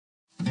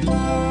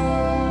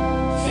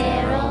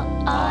Feral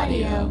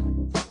Audio.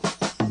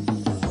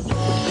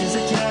 Is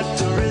it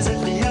yacht or is it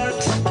the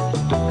yacht?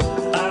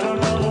 I don't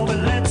know, but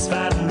let's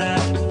find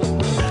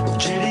out.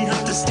 J.D.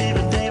 Hunter,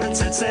 Stephen David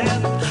set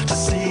sail to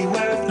see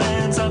where it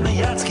lands on the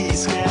yacht ski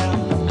scale.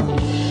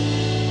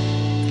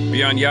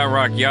 Beyond Yacht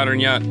Rock, Yacht or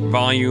Yacht,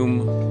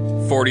 Volume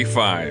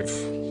 45.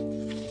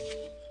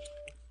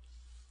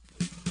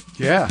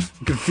 Yeah,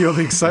 you can feel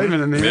the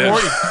excitement in the air. Yeah.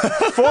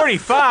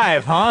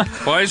 45, huh?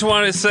 Well, I just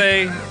want to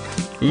say,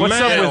 What's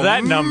up with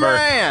that number?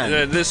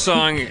 this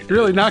song, You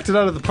really knocked it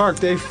out of the park,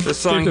 Dave. This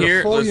song Dave did a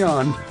here, full listen.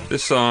 yawn,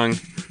 this song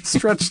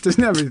stretched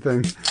and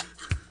everything.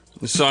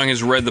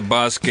 has read the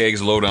Boz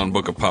Skaggs Lowdown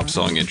Book of Pop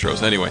Song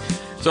Intros. Anyway,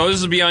 so this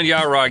is Beyond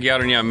Yacht Rock,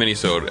 Yacht or Yacht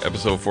Minisode,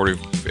 episode 40,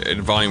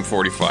 volume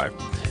 45.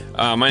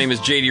 My name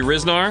is J.D.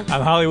 Riznar.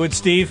 I'm Hollywood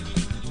Steve.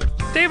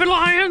 David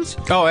Lyons.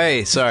 Oh,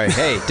 hey, sorry.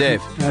 Hey,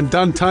 Dave. And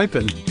done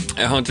typing.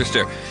 Hunter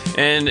Stare.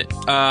 And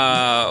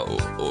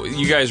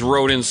you guys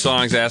wrote in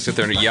songs, asked if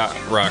they're yacht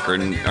rock or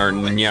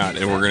yacht,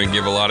 and we're going to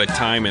give a lot of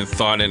time and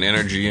thought and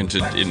energy into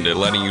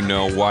letting you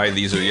know why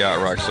these are yacht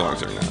rock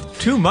songs or not.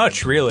 Too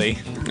much, really.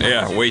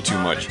 Yeah, way too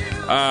much.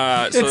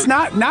 It's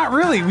not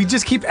really. We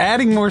just keep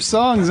adding more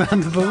songs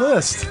onto the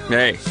list.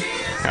 Hey,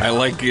 I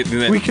like it.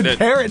 We can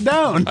pare it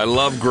down. I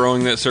love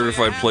growing that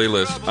certified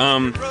playlist.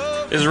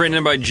 This is written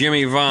in by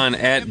Jimmy Vaughn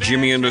at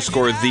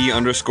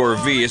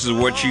Jimmy_the_V. This is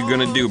What You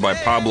Gonna Do by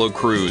Pablo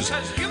Cruz.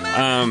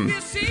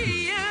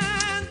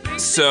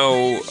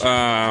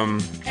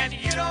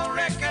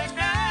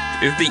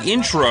 If the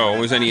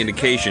intro is any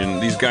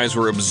indication, these guys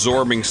were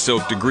absorbing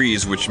Silk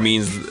Degrees, which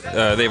means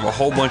they have a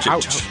whole bunch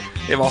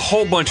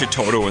of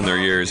Toto in their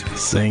ears.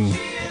 Sing.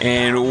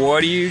 And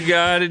what do you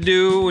gotta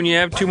do when you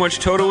have too much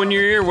Toto in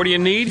your ear? What do you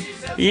need?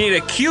 You need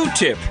a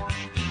Q-tip.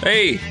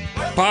 Hey,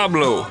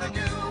 Pablo.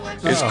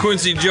 It's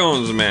Quincy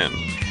Jones, man.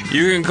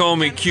 You can call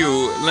me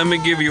Q. Let me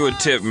give you a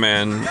tip,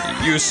 man.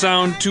 You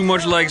sound too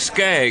much like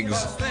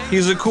Skaggs.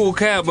 He's a cool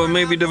cat, but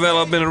maybe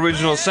develop an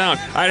original sound.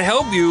 I'd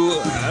help you,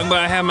 but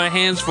I have my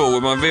hands full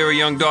with my very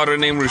young daughter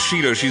named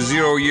Rashida. She's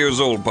 0 years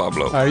old,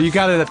 Pablo. You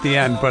got it at the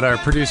end, but our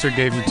producer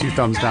gave you 2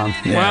 thumbs down.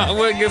 Well,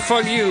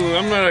 fuck you.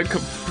 I'm not a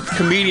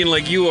comedian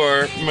like you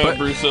are, Mel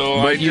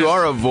Brusso. But you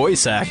are a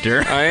voice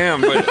actor. I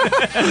am, but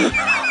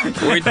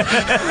wait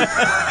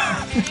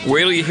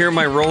till you hear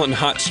my Rollin'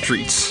 Hot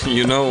Streets.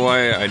 You know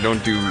why I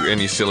don't do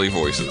any silly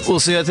voices. Well,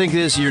 see, I think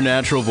your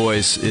natural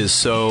voice is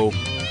so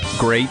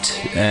great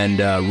and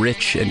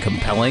rich and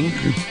compelling.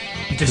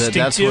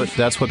 Distinctive.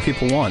 That's what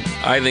people want.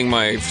 I think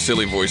my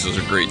silly voices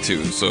are great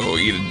too, so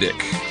eat a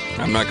dick.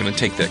 I'm not going to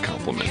take that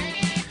compliment.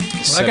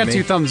 Well, I got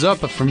 2 thumbs up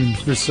from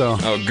Rousseau.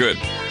 Oh, good.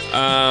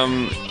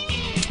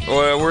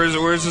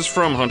 Where's this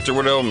from, Hunter?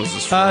 What album is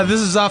this from?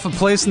 This is off A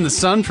Place in the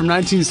Sun from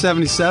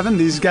 1977.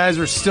 These guys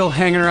were still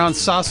hanging around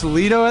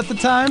Sausalito at the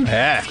time.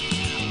 Yeah.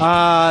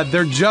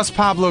 They're just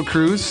Pablo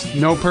Cruz,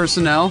 no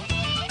personnel.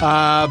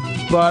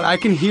 But I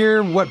can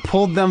hear what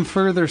pulled them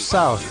further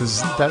south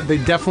is that they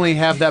definitely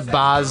have that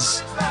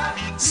Boz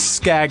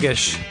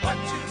Skaggish.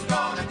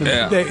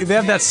 Yeah. They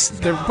have that.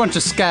 They're a bunch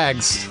of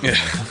skags. Yeah.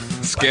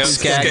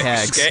 Skag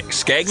hags.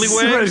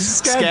 Scaglywags?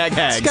 Skag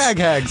hags. Skag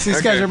hags.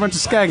 These guys are a bunch of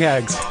skag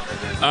hags.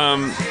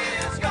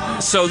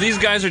 So these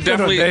guys are Good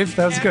one, definitely... Dave.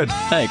 That was good.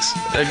 Thanks.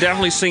 They're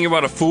definitely singing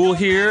about a fool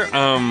here.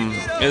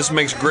 This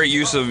makes great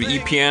use of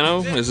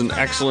E-piano. There's an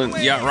excellent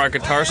yacht rock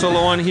guitar solo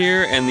on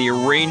here, and the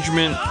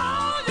arrangement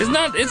is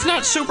it's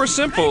not super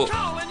simple.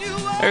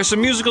 There's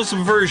some musical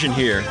subversion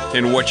here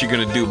in What You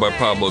Gonna Do by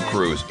Pablo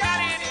Cruz.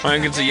 I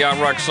think it's a yacht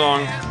rock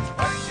song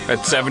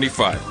at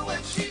 75.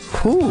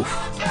 Whew.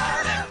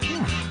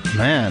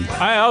 Man.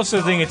 I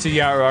also think it's a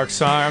yacht rock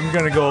song. I'm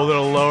going to go a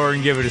little lower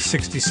and give it a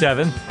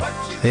 67.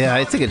 Yeah,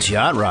 I think it's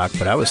yacht rock,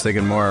 but I was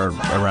thinking more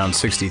around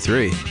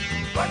 63.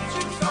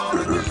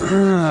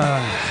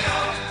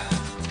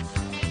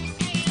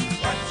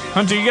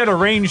 Hunter, you got a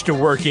range to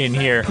work in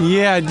here.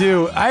 Yeah, I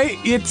do. I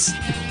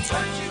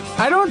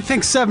don't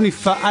think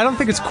 75. I don't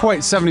think it's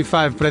quite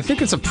 75, but I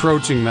think it's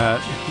approaching that.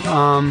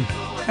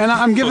 And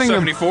I'm giving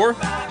them 74?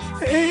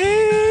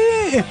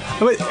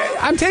 But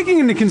I'm taking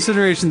into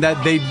consideration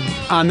that they,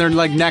 on their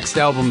next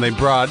album, they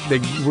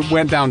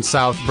went down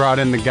south, brought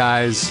in the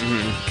guys.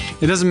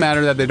 Mm-hmm. It doesn't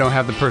matter that they don't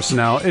have the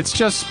personnel. It's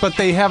just, but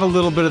they have a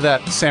little bit of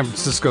that San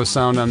Francisco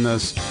sound on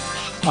this.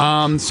 So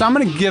I'm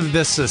going to give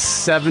this a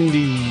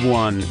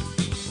 71.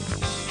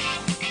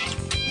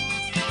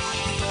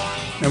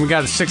 And we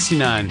got a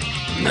 69. Nice.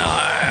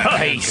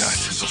 Nice. God,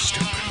 that's so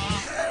stupid.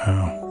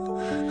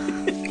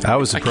 I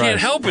was surprised. I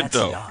can't help it,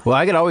 though. Well,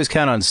 I could always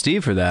count on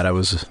Steve for that. I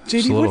was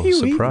just a little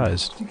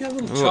surprised. You got a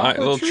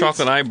Little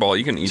chocolate eyeball.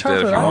 You can eat that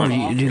if you want. You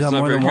got It's not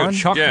more than very one? good.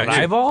 Chocolate Yeah,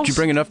 here. eyeballs? Did you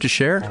bring enough to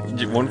share?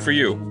 One for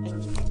you.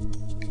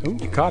 Oh,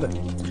 you caught it.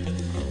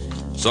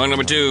 Song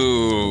number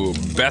 2.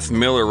 Beth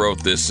Miller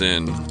wrote this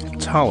in.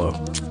 It's hollow.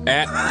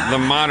 At the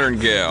Modern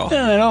Gal.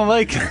 I don't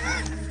like it.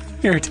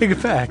 Here, take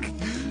it back.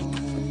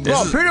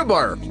 Peanut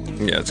butter.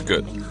 Yeah, it's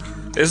good.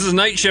 This is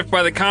Night Shift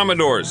by the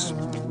Commodores.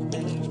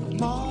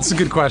 It's a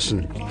good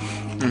question.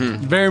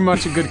 Mm-hmm. Very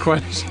much a good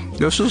question.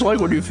 This is like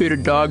when you feed a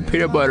dog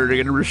peanut butter to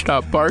get him to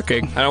stop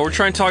barking. I know we're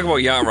trying to talk about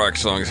yacht rock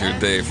songs here,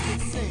 Dave.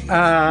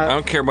 I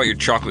don't care about your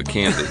chocolate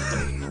candy.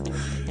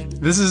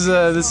 This is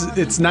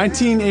it's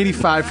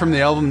 1985 from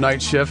the album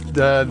Night Shift.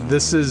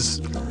 This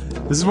is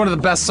one of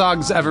the best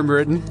songs ever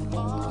written.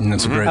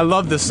 That's a great. I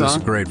love this song. It's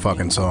a great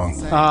fucking song.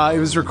 It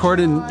was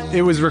recorded in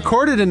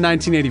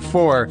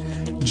 1984,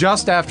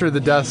 just after the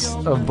deaths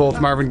of both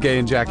Marvin Gaye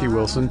and Jackie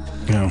Wilson.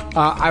 Yeah.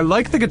 I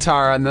like the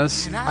guitar on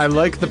this. I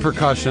like the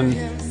percussion.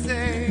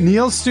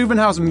 Neil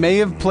Steubenhouse may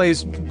have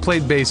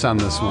played bass on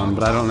this one,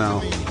 but I don't know.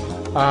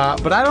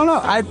 But I don't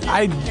know.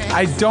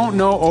 I don't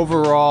know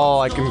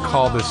overall I can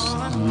call this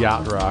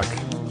yacht rock.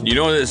 You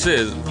know what this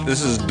is?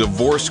 This is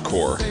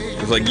divorcecore.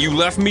 It's like, you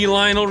left me,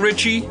 Lionel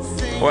Richie?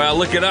 Well,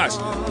 look at us.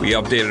 We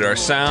updated our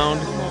sound.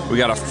 We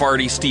got a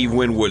farty Steve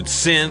Winwood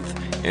synth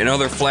and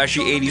other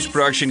flashy 80s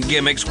production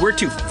gimmicks. We're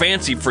too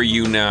fancy for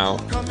you now.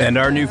 And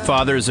our new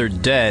fathers are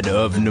dead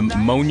of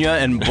pneumonia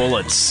and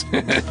bullets.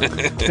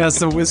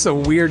 It's a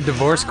weird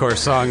divorcecore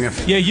song.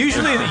 Yeah,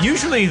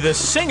 usually the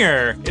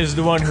singer is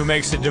the one who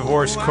makes a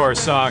divorcecore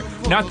song,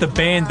 not the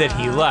band that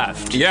he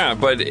left. Yeah,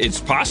 but it's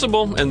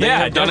possible, and they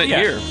have done it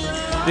here.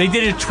 They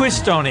did a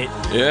twist on it.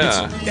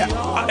 Yeah.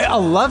 A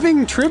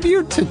loving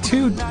tribute to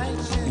two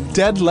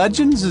dead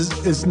legends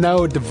is now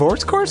a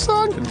divorcecore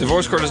song?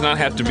 Divorcecore does not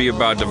have to be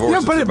about divorce.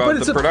 Yeah, but it's about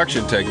it's the a-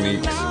 production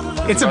techniques.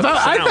 It's about.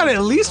 I thought it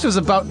at least was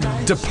about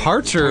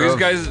departure.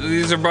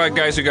 These are about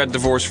guys who got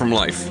divorced from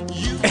life.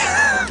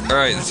 All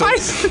right, so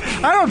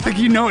I don't think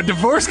you know what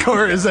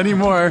divorcecore is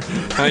anymore.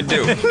 I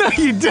do. No,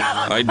 you don't.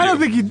 I do. I don't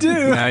think you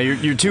do. Now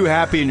you're too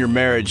happy in your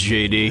marriage,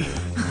 JD.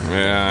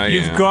 Yeah,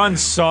 You've gone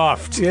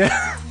soft.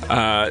 Yeah.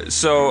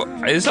 So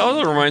this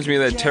also reminds me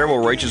of that terrible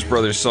Righteous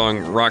Brothers song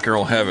 "Rock and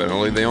Roll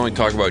Heaven." They only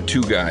talk about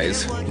two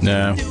guys,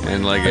 No.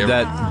 and like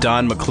That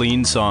Don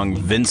McLean song,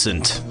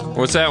 Vincent.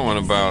 what's that one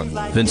about?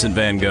 Vincent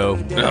Van Gogh.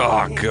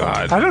 Oh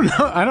God. I don't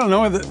know. I don't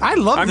know. I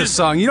love this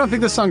song. You don't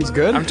think this song's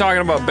good? I'm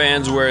talking about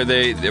bands where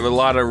they have a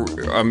lot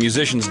of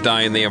musicians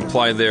die and they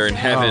imply they're in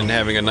heaven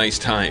having a nice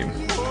time.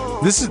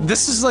 This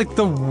is like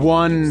the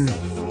one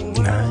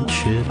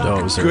Oh,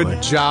 it was good early.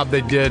 job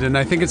they did, and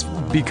I think it's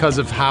because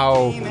of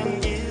how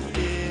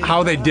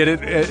they did it.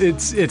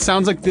 It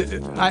sounds like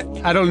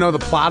I don't know the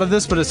plot of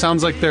this, but it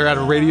sounds like they're at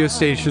a radio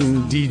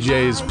station,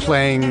 DJs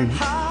playing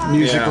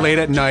music late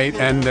at night,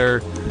 and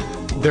they're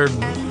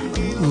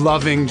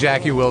loving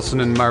Jackie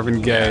Wilson and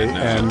Marvin Gaye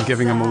and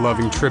giving them a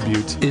loving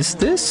tribute. Is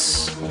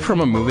this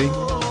from a movie?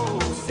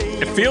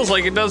 It feels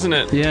like it, doesn't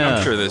it? Yeah.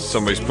 I'm sure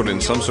somebody's put in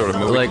some sort of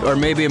movie. Or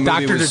maybe a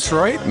movie Dr. was...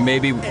 Detroit?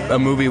 Maybe a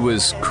movie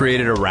was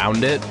created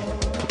around it.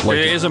 There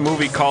is a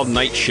movie called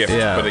Night Shift,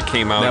 Yeah. but it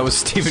came out That was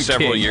Stephen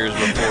several King. years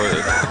before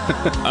this.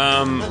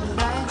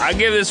 I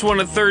give this one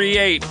a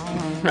 38.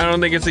 I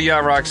don't think it's a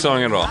yacht rock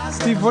song at all.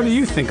 Steve, what do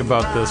you think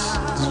about this?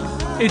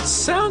 It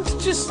sounds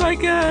just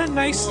like a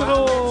nice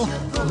little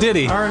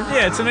Diddy.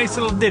 yeah, it's a nice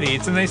little ditty.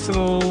 It's a nice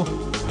little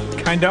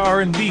kind of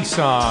R&B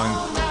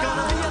song.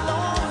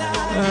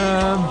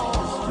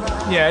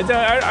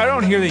 Yeah, I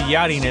don't hear the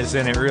yachtiness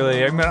in it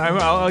really. I'm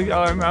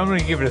going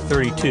to give it a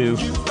 32.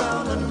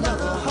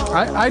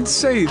 I'd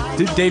say,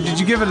 Dave, did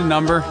you give it a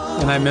number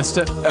and I missed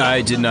it?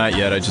 I did not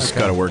yet. I just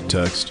got a work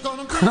text.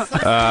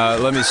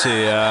 Let me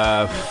see.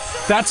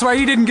 That's why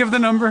you didn't give the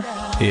number?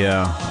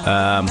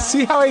 Yeah.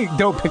 See how I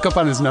don't pick up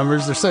on his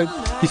numbers?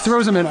 He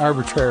throws them in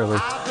arbitrarily.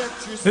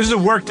 This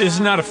is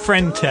not a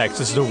friend text.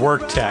 This is a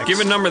work text. Give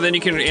a number, then you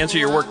can answer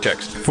your work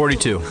text.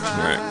 42. All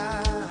right.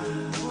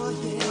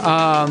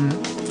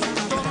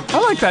 I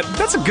like that.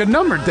 That's a good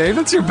number, Dave.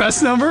 That's your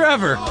best number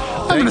ever.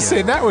 I'm going to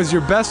say that was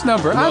your best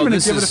number. I'm going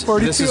to give it a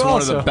 42 This is also.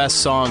 one of the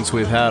best songs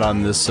we've had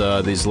on this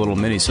these little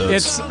minisodes.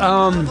 It's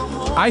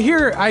I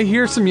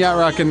hear some yacht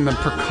rock in the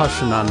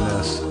percussion on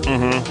this.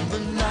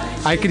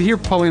 Mm-hmm. I could hear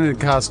Paulina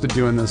Costa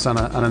doing this on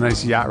a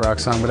nice yacht rock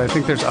song, but I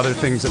think there's other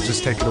things that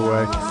just take it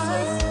away.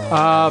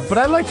 But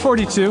I like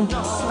 42.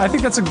 I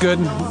think that's a good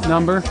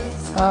number.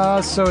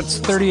 So it's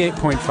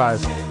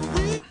 38.5.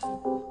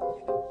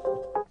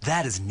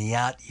 That is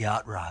Nyat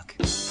Yacht Rock.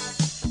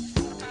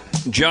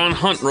 John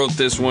Hunt wrote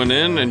this one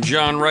in, and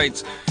John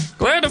writes,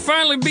 "Glad to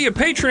finally be a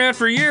patron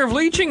after a year of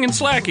leeching and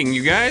slacking,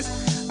 you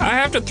guys. I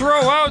have to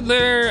throw out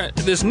there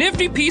this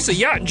nifty piece of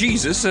Yacht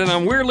Jesus that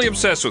I'm weirdly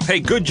obsessed with."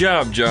 Hey, good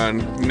job, John,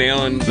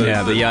 nailing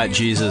the Yacht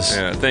Jesus.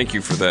 Yeah, thank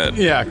you for that.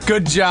 Yeah,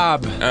 good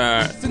job.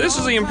 This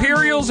is the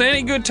Imperials,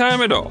 Any Good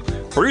Time at All.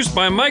 Produced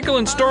by Michael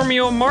and Stormy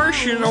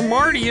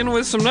O'Martian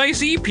with some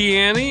nice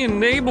piano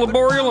and Abe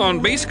Laboriel on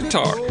bass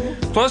guitar.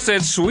 Plus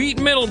that sweet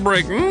middle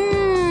break.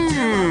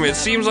 It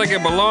seems like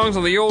it belongs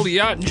on the old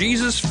Yacht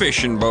Jesus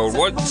fishing boat.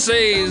 What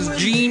says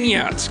Gene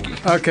Yatsky?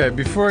 Okay,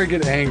 before I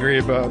get angry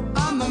about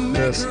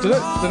this, did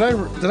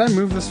I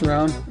move this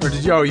around, or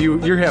did you? Oh, you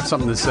have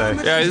something to say.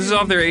 Yeah, this is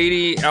off their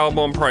 80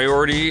 album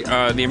Priority.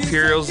 The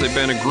Imperials, they've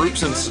been a group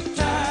since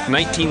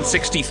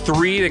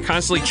 1963. They're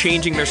constantly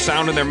changing their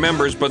sound and their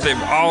members, but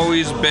they've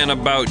always been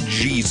about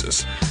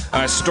Jesus.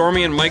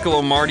 Stormy and Michael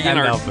O'Mardian And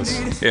are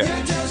Elvis.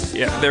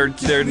 Yeah. They're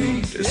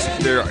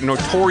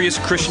notorious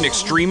Christian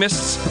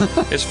extremists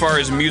as far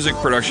as music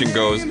production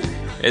goes,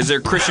 as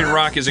their Christian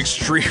rock is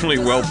extremely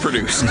well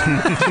produced.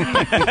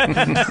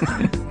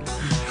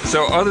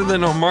 So other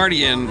than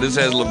O'Mardian, this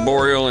has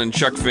Laboriel and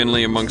Chuck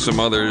Finley among some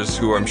others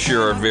who I'm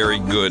sure are very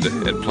good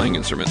at playing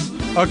instruments.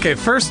 Okay,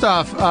 first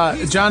off,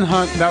 John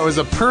Hunt, that was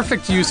a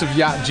perfect use of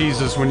Yacht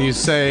Jesus when you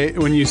said,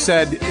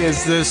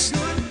 "Is this?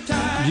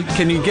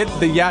 Can you get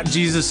the Yacht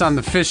Jesus on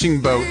the fishing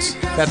boats?"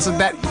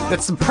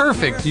 That's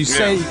perfect. You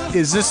say,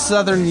 "Is this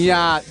Southern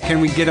Yacht?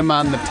 Can we get him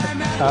on the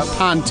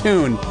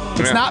pontoon?"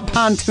 It's not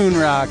pontoon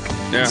rock.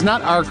 Yeah. It's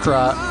not ark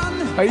rock.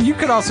 You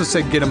could also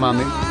say, "Get him on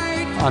the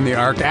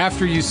ark"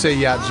 after you say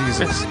Yacht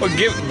Jesus. Well,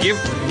 give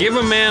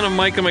a man a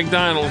Michael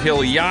McDonald,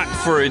 he'll yacht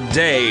for a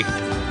day.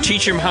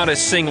 Teach him how to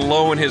sing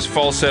low in his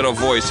falsetto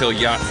voice, he'll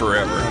yacht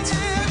forever.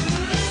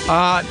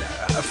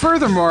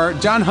 Furthermore,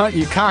 John Hunt,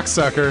 you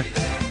cocksucker,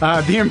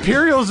 the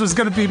Imperials was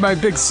going to be my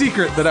big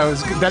secret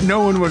that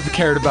no one would have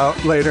cared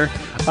about later.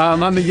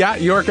 On the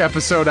Yacht York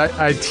episode,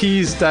 I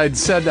teased, I'd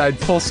said I'd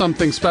pull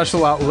something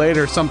special out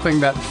later, something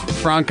that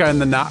Franca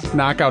and the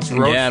Knockouts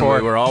wrote Yeah, and for.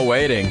 we were all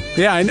waiting.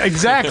 Yeah,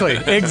 exactly.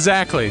 I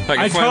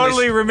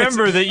totally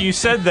remember that you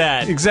said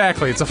that.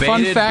 Exactly. It's a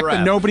fun Bated fact breath.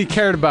 that nobody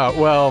cared about.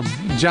 Well,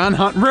 John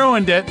Hunt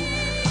ruined it.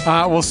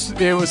 It was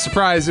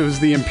surprised it was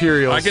the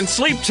Imperials. I can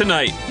sleep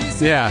tonight.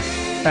 Yeah.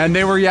 And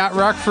they were yacht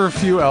rock for a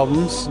few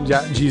albums,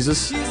 Yacht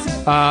Jesus.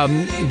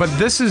 But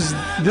this was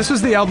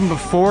the album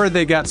before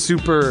they got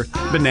super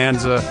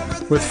bonanza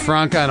with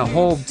Franca and a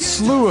whole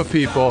slew of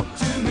people.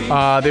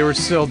 They were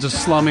still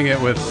just slumming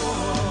it with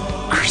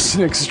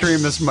Christian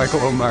extremist Michael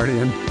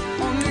O'Mardian.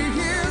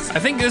 I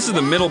think this is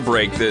the middle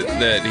break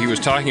that he was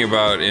talking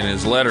about in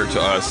his letter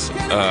to us,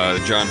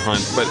 John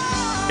Hunt. But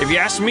if you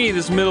ask me,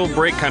 this middle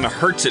break kind of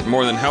hurts it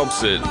more than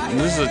helps it. And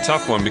this is a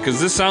tough one because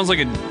this sounds like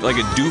a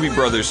Doobie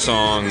Brothers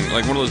song,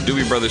 like one of those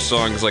Doobie Brothers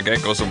songs like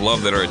Echoes of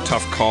Love that are a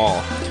tough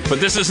call. But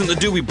this isn't the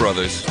Doobie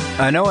Brothers.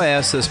 I know I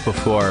asked this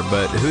before,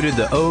 but who did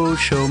the "Oh,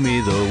 Show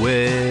Me the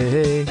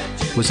Way"?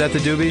 Was that the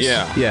Doobies?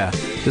 Yeah. Yeah.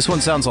 This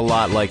one sounds a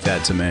lot like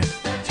that to me.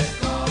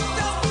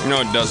 No,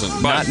 it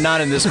doesn't. But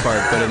Not in this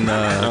part, but in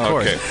the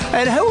chorus. okay.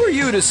 And who are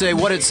you to say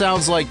what it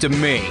sounds like to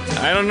me?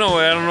 I don't know.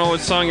 I don't know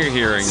what song you're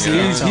hearing.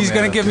 He's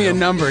going to give me a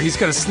number. He's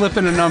going to slip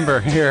in a number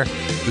here.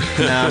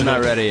 No, I'm not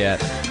ready yet.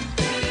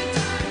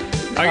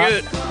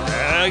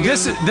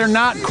 They're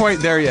not quite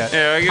there yet.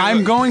 Yeah,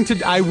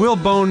 I will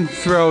bone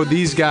throw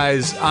these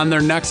guys on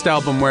their next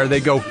album where they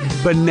go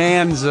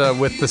bonanza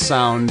with the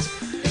sound.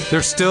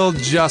 They're still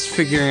just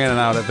figuring it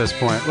out at this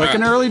point, like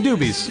an early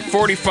Doobies.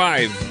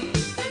 45.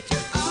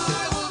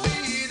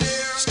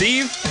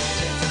 Steve?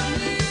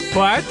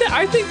 Well,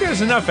 I think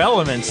there's enough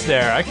elements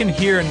there. I can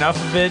hear enough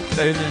of it.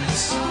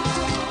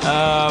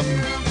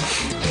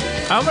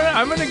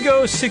 I'm gonna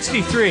go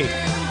 63.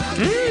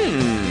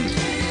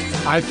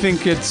 I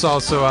think it's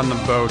also on the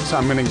boat.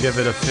 I'm going to give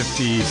it a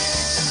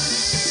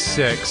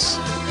 56.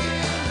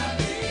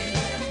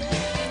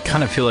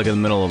 Kind of feel like in the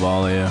middle of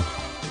all of you.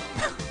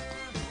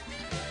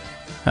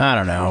 I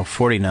don't know,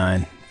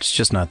 49. It's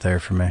just not there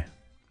for me.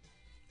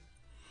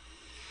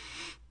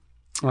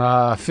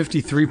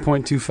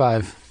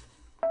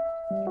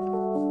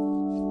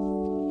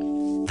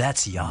 53.25.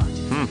 That's yacht.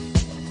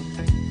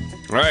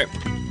 All right.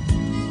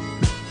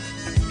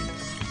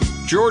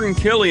 Jordan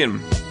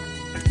Killian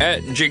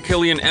at J.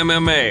 Killian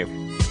MMA.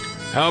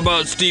 How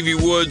about Stevie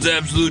Woods'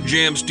 Absolute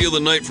Jam Steal the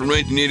Night from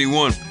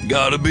 1981?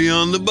 Gotta be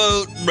on the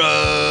boat,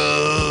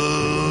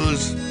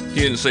 bros. He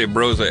didn't say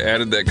bros. I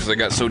added that because I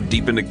got so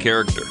deep into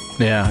character.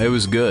 Yeah, it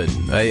was good.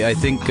 I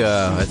think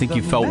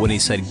you felt when he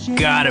said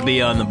 "gotta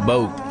be on the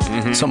boat."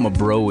 Something a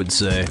bro would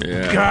say.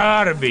 Yeah.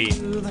 Gotta be.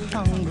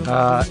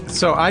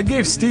 So I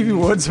gave Stevie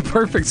Woods a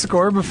perfect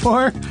score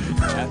before.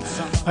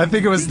 I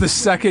think it was the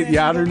second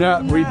Yacht or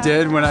Not we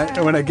did when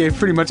I gave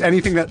pretty much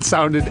anything that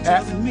sounded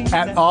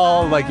at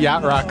all like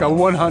yacht rock a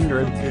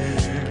 100.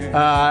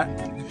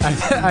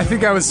 I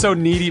think I was so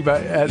needy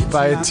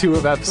by 2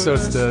 of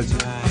episodes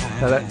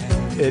that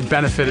it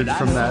benefited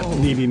from that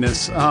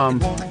neediness.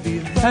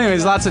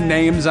 Anyways, lots of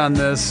names on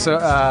this.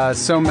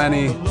 So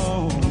many.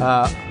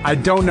 I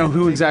don't know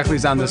who exactly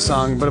is on this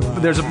song, but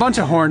there's a bunch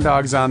of horn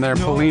dogs on there.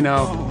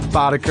 Polino,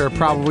 Boddicker,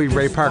 probably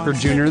Ray Parker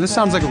Jr. This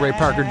sounds like a Ray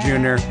Parker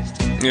Jr.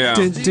 Yeah.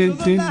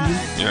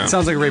 It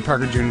sounds like a Ray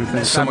Parker Jr.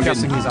 thing. So I'm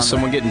guessing he's on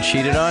Someone getting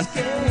cheated on?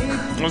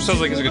 Well, it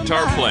sounds like it's a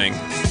guitar playing.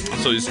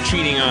 So he's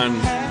cheating on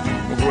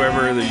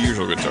whoever the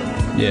usual guitar.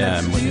 Yeah,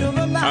 I'm with you.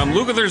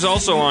 Lukather's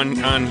also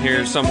on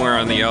here somewhere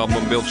on the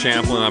album. Bill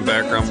Champlin on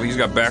background. He's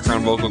got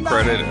background vocal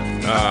credit.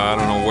 I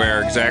don't know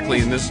where exactly.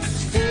 And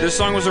this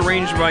song was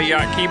arranged by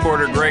yacht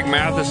keyboarder Greg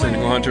Matheson,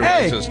 who Hunter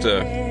wants us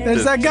to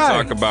that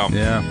guy. talk about.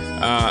 Yeah.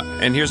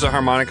 And here's a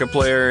harmonica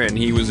player, and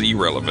he was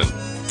irrelevant.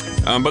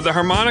 But the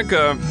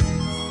harmonica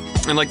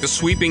and like the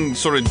sweeping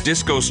sort of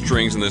disco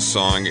strings in this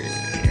song,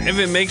 if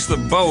it makes the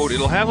boat,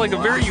 it'll have like a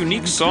very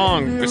unique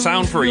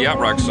sound for a yacht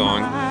rock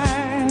song,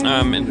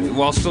 and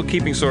while still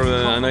keeping sort of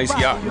a nice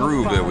yacht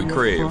groove that we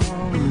crave.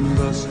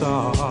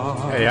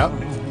 Yep.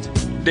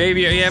 Dave,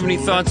 you have any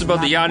thoughts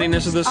about the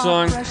yachtiness of this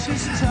song?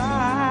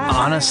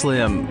 Honestly,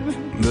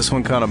 this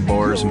one kind of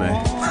bores me.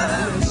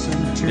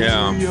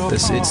 Yeah.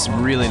 It's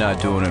really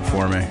not doing it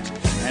for me.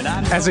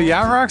 As a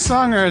yacht rock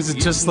song, or is it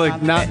just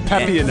like not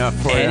peppy enough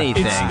for you?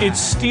 Anything. It's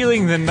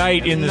stealing the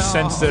night in the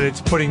sense that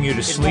it's putting you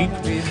to sleep.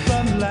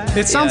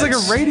 It sounds like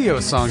Yes. a radio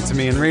song to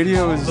me, and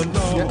radio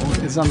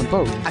is on the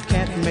boat. I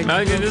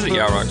think it is a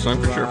yacht rock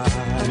song for sure.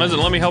 Listen,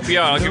 let me help you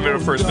out. I'll give it a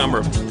first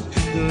number.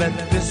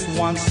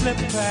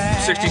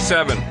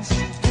 67.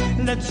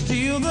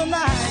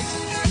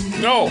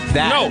 No,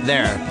 no.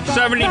 There.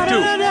 72.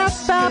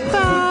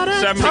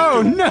 72.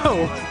 Oh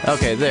no!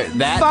 Okay, there.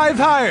 That. 5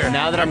 higher.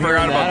 Now that I I'm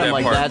forgot hearing about that, I'm that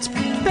like, part.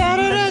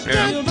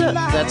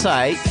 that's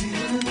aight.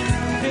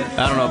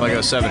 I don't know if I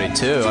go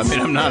 72. I mean,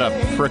 I'm not a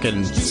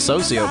frickin'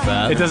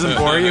 sociopath. It doesn't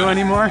bore you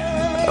anymore?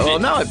 Well,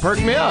 no, it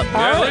perked me up.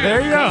 Yeah, look at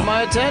There you Caught go.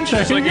 my attention.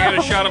 It's like you got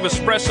a shot of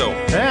espresso.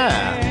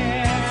 Yeah.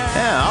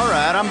 Yeah, all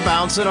right. I'm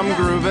bouncing. I'm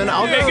grooving.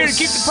 I'll Yeah, go gotta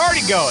keep the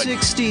party going.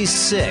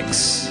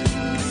 66.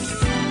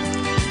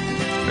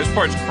 This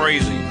part's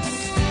crazy.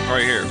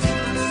 Right here.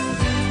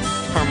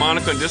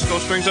 Harmonica and disco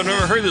strings. I've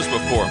never heard this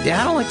before.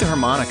 Yeah, I don't like the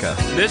harmonica.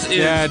 This is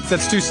Yeah,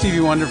 that's too Stevie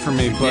Wonder for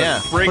me. But, Yeah.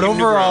 Breaking but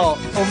new overall,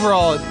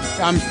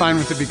 I'm fine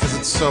with it because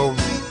it's so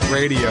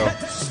radio.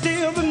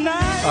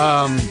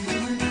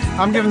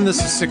 I'm giving this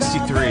a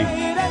 63.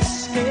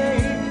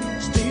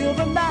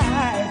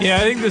 Yeah,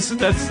 I think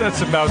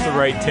that's about the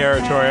right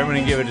territory. I'm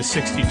going to give it a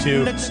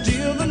 62.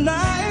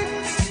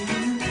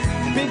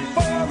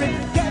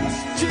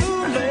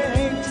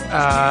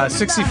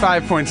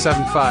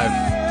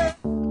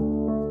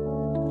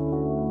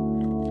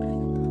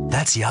 65.75.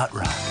 That's yacht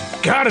rock.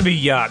 Gotta be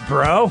yacht,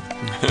 bro.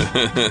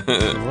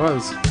 It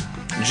was.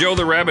 Joe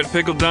the Rabbit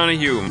Pickle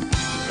Donahue.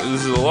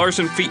 This is the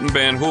Larson Featon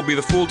Band who'll be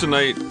the fool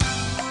tonight.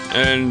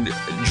 And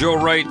Joe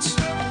writes,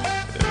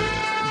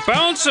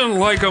 bouncing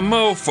like a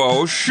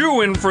mofo,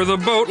 shooing for the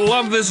boat,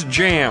 love this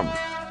jam.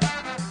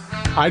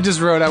 I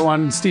just wrote, I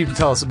wanted Steve to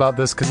tell us about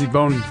this because he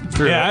boned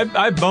through Yeah, it.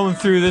 I boned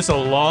through this a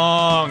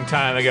long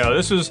time ago.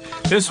 This was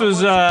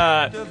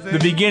the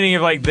beginning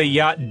of like the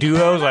yacht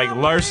duos, like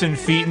Larson,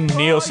 Featon,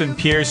 Nielsen,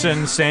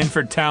 Pearson,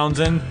 Sanford,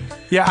 Townsend.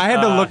 Yeah, I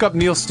had to look up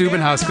Neil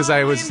Steubenhaus because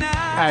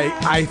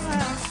I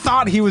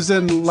thought he was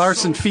in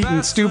Larson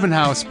Featon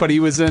Steubenhaus, but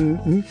he was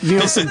in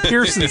Nielsen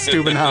Pearson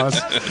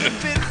Steubenhaus.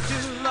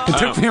 It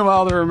took me a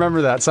while to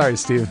remember that. Sorry,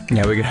 Steve.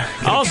 Yeah, we got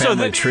Also,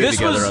 family tree this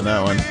together was- on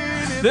that one.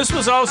 This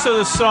was also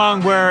the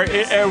song where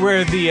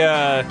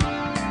the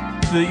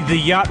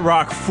yacht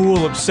rock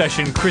fool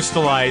obsession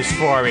crystallized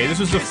for me. This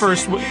was the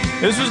first.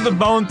 This was the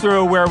bone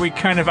throw where we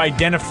kind of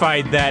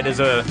identified that as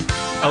a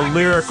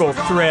lyrical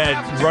thread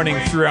running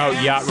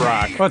throughout yacht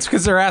rock. Well, it's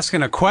because they're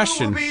asking a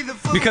question.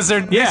 Because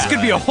this Yeah.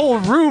 could be a whole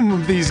room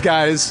of these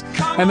guys,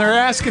 and they're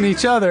asking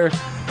each other,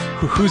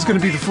 who's going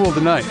to be the fool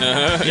tonight?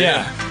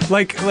 Yeah.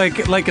 Like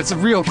it's a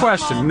real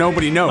question.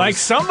 Nobody knows. Like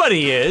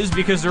somebody is,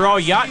 because they're all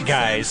yacht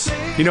guys.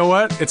 You know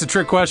what? It's a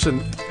trick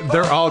question.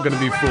 They're all going to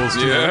be fools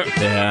tonight.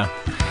 Yeah. Yeah.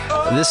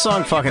 This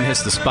song fucking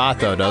hits the spot,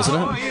 though, doesn't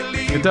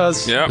it? It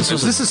does. Yeah. Is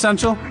this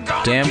essential?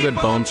 Damn good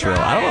bone throw.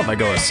 I don't know if I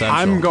go essential.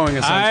 I'm going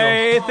essential.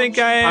 I think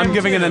I am. I'm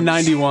giving it a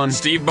 91.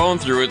 Steve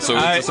boned through it, so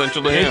it's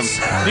essential to him.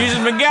 These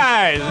are my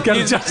guys. Gotta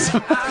These just,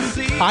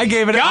 I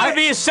gave it. gotta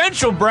be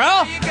essential, bro.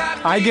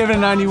 I give it a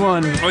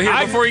 91. Oh, here,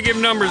 before you give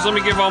numbers, let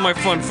me give all my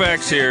fun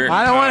facts here.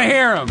 I don't want to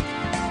hear them.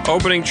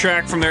 Opening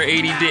track from their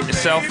 80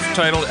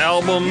 self-titled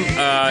album.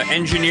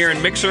 Engineer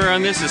and mixer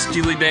on this is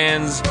Steely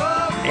Dan's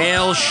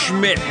Al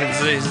Schmidt.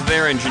 Is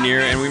their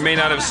engineer, and we may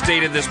not have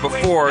stated this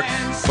before,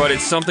 but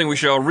it's something we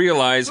shall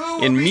realize.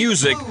 In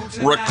music,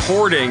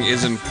 recording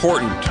is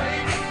important.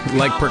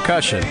 like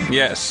percussion.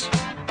 Yes.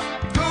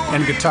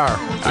 And guitar.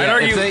 I'd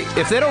argue.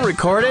 If they don't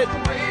record it,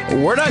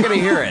 we're not going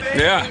to hear it.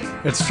 Yeah.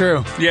 It's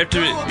true. You have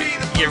to.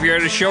 If you're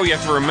at a show, you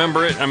have to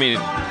remember it. I mean,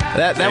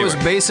 That was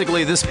Anyway.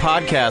 basically this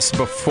podcast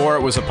before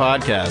it was a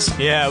podcast.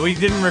 Yeah, we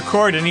didn't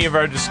record any of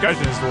our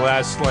discussions the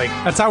last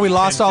That's how we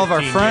lost all of our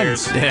 15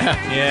 friends. years.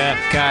 Yeah.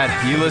 Yeah.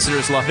 God, you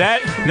listeners love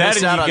That missed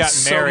and out you on got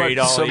so married,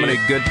 much, all so of many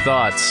you. good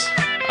thoughts.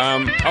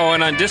 oh,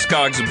 and on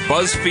Discogs,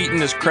 Buzz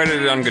Featon is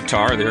credited on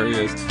guitar. There he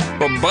is.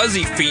 But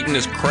Buzzy Featon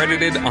is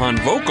credited on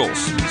vocals.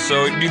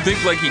 So do you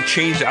think like he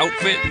changed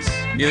outfits?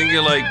 You think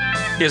you're like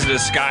he has a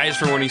disguise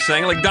for when he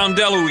sang, like Don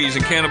DeLuise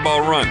in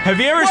Cannonball Run? Have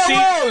you ever seen?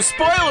 Whoa,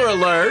 spoiler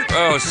alert!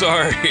 Oh,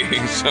 sorry,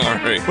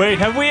 sorry. Wait,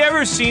 have we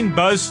ever seen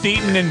Buzz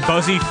Featon and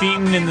Buzzy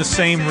Featon in the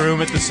same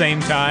room at the same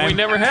We time?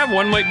 never have.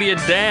 One might be a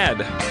dad.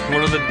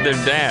 One of their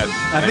dad.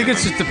 I think it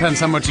just depends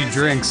how much he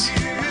drinks.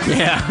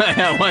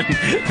 Yeah, one,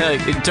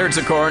 it turns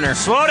a corner.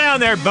 Slow down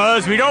there,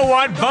 Buzz. We don't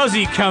want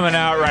Buzzy coming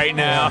out right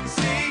now.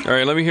 All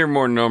right, let me hear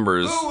more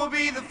numbers. What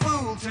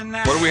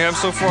do we have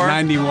so far?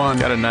 91.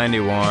 Got a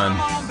 91.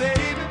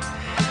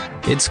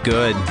 It's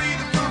good.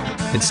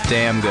 It's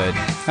damn good.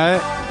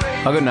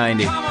 I'll go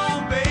 90.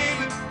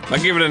 I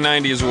give it a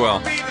 90 as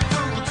well.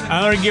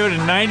 I'm going to give it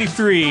a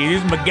 93.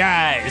 These are my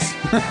guys.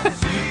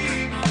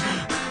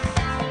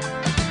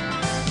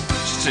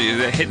 See,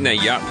 they're hitting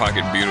that yacht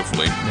pocket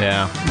beautifully.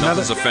 Yeah.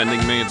 Nothing's offending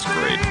me. It's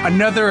great.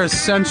 Another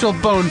essential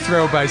bone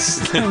throw by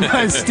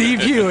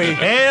Steve Huey.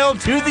 Hell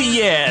to the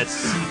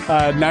yes.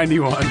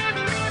 91.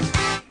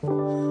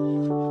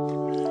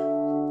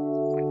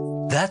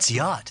 That's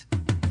yacht.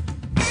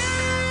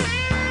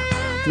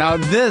 Now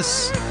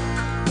this,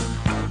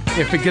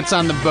 if it gets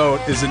on the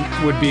boat,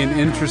 would be an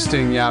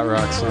interesting yacht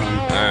rock song.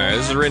 All right,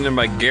 this is written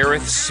by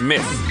Gareth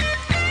Smith.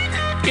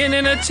 In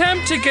an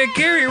attempt to get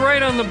Gary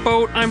Wright on the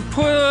boat, I'm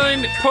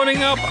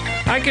putting up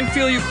I Can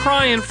Feel You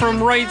Crying from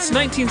Wright's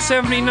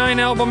 1979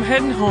 album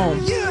Headin'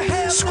 Home.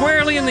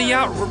 Squarely in the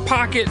yacht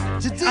pocket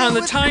on the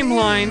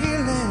timeline.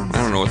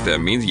 I don't know what that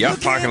means. Yacht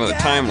pocket on the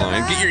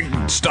timeline. Get your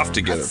stuff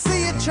together.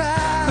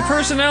 The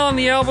personnel on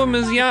the album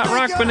is Yacht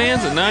Rock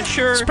Bonanza. Not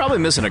sure. It's probably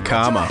missing a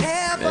comma.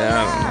 Yeah,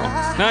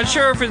 I don't know. Not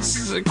sure if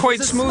it's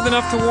quite smooth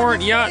enough to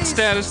warrant yacht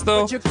status,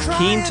 though.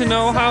 Keen to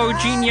know how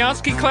Gene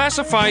Yatsky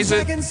classifies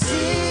it.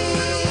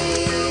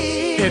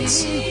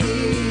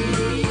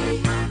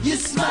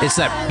 It's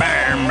that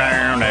bam,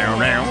 bam, down,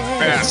 down.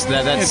 That's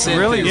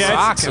really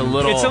rocking.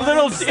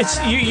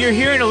 You're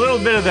hearing a little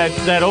bit of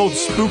that old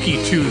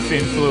Spooky Tooth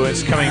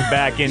influence coming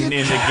back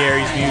into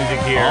Gary's music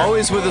here.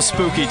 Always with a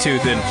Spooky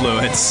Tooth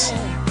influence.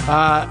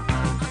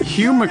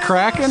 Hugh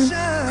McCracken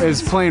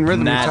is playing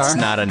rhythm guitar. That's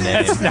not a name.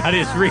 That's not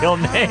his real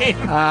name.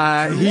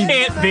 He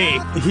Can't be.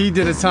 He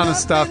did a ton of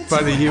stuff,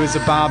 but he was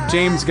a Bob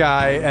James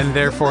guy, and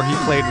therefore he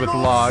played with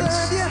Logs.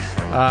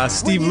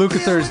 Steve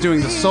Lukather is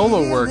doing the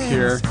solo work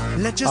here.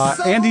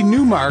 Andy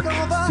Newmark, do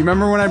you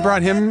remember when I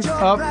brought him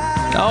up?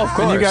 Oh, of course.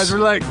 And you guys were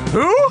like,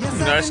 who?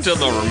 I still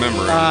don't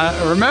remember.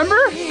 Remember?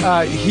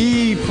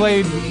 He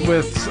played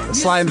with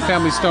Sly and the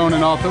Family Stone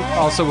and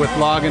also with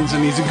Loggins,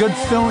 and he's a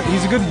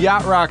good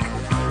yacht rock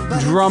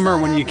drummer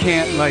when you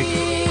can't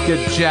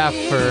get Jeff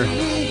or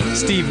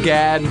Steve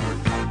Gadd.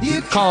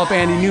 You call up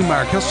Andy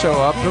Newmark, he'll show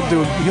up. He'll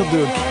do a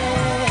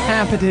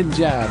competent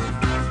job.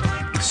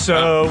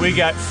 So we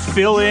got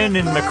Fill-In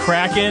and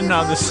McCracken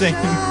on the same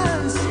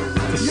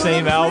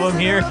album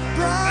here.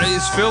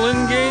 Is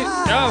Fill-In gay?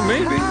 Oh,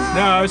 maybe.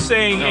 No, I was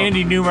saying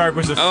Andy Newmark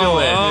was a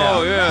fill-in.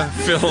 Oh, yeah.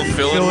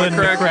 Fill-In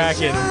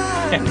McCracken.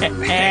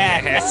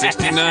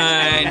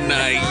 69,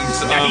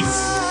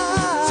 nice.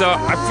 So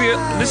I feel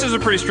this is a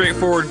pretty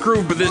straightforward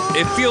groove, but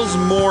it feels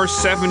more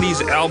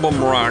 70s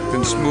album rock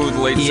than smooth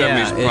late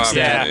 70s pop. It's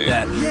that.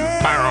 Yeah.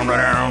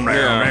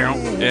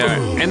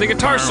 And the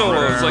guitar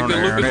solos, like the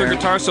Lukather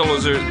guitar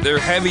solos, they're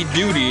heavy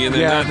duty and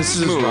they're not this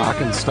smooth. is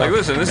rockin' stuff. Like,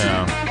 listen, this is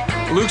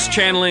Luke's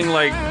channeling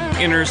like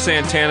inner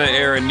Santana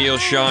era Neil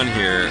Schon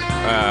here.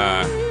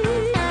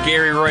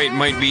 Gary Wright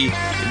might be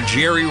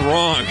Jerry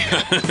Wrong.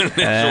 Next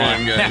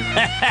one, guys.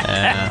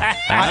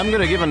 I'm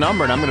going to give a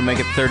number, and I'm going to make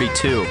it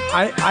 32.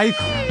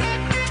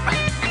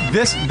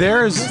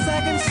 There is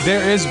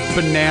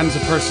Bonanza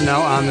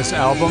personnel on this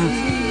album.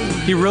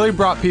 He really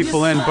brought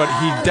people in, but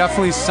he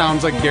definitely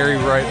sounds like Gary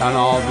Wright on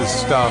all of this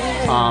stuff.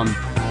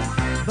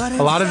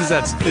 A lot of it is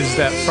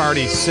that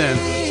farty synth.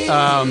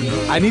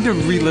 I need to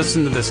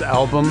re-listen to this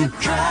album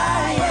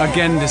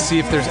again to see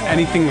if there's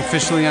anything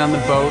officially on the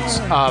boats,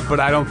 but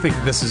I don't think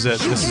this is it.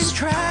 This is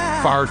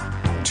far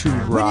too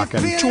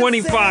rockin'.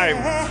 25.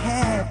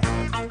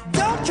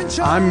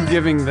 I'm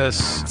giving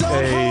this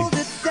a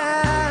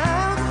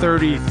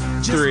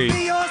 33.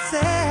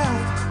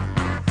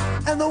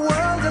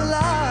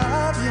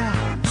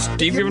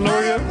 Steve, you have a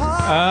number yet?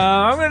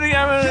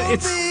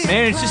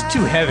 It's just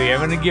too heavy. I'm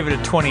gonna give it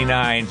a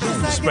 29,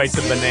 despite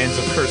the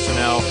Bonanza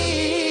personnel.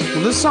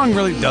 Well, this song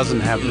really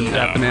doesn't have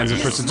that Bonanza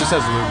person. It just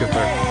has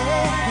Lukather.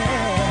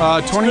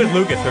 Good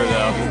Lukather,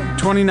 though.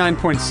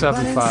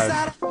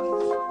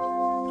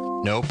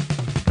 29.75. Nope.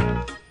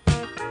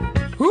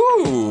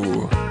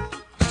 Ooh.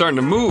 Starting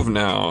to move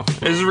now.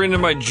 This is written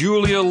by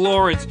Julia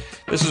Lawrence.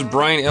 This is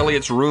Brian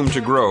Elliott's Room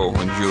to Grow.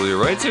 And Julia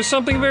writes, there's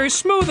something very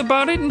smooth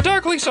about it and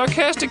darkly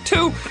sarcastic,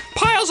 too.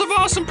 Piles of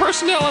awesome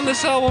personnel on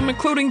this album,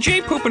 including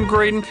J. Poopin'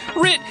 Graydon,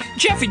 Rit,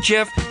 Jeffy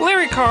Jeff,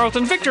 Larry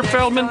Carlton, Victor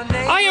Feldman.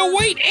 I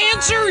await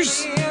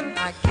answers!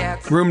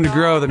 Room to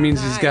Grow, that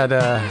means he's got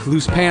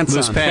loose pants on.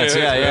 Loose pants,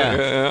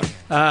 yeah.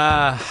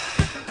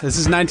 This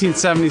is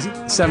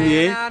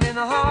 1978.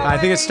 I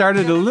think it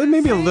started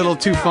maybe a little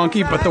too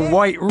funky, but the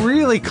white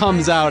really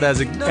comes out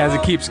as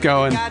it keeps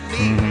going,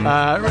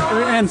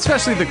 and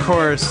especially the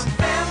chorus.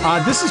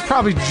 This is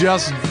probably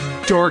just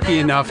dorky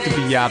enough to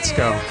be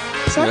Yatsko.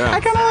 So I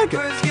kind of like it.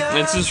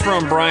 This is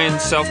from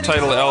Brian's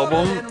self-titled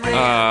album,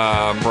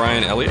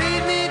 Brian Elliott.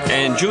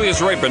 And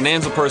Julia's right,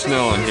 Bonanza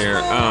personnel on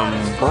here.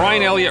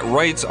 Brian Elliott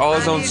writes all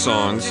his own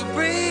songs.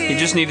 He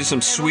just needed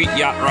some sweet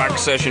yacht rock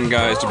session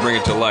guys to bring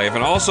it to life.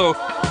 And also,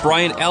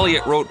 Brian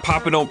Elliott wrote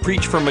Papa Don't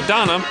Preach for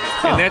Madonna,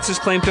 and that's his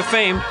claim to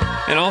fame.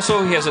 And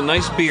also, he has a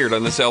nice beard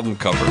on this album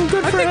cover.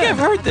 I think I've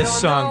heard this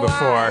song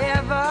before.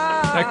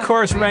 That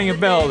chorus rang a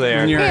bell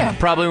there. Yeah,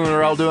 probably when we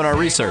were all doing our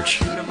research.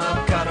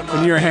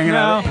 When you were hanging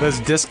out at those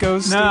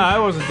discos? No, I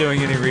wasn't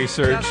doing any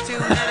research.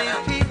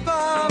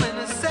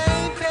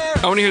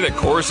 I want to hear that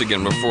chorus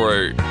again before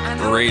I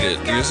rate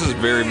it. This is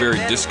very, very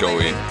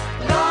disco-y.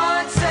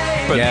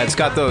 Yeah, it's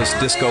got those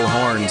disco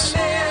horns.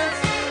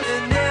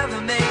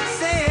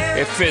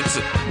 It fits.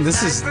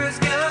 This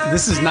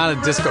is not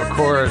a disco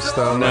chorus,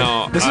 though.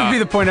 No, This would be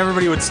the point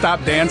everybody would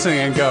stop dancing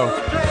and go,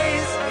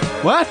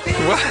 what?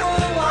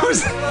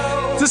 Does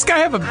this guy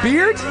have a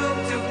beard?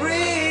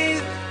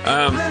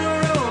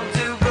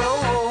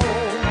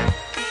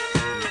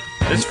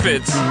 This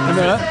fits.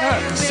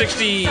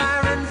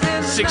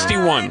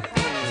 61.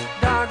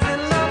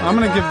 I'm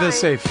going to give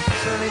this a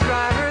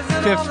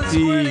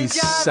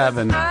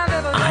 57.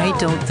 I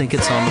don't think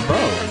it's on the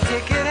boat.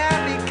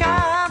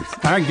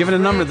 All right, give it a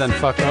number then,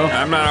 fucko.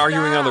 I'm not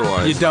arguing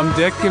otherwise. You dumb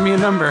dick, give me a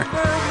number.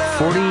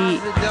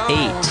 48.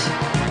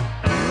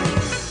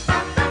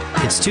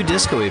 It's too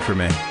disco-y for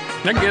me.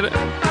 I get it.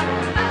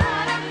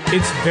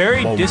 It's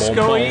very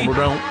disco-y,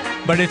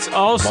 but it's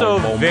also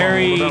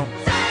very.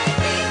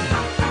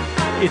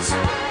 It's.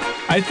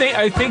 I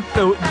think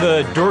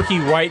the dorky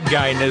white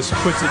guyness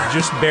puts it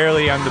just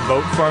barely on the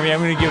boat for me. I'm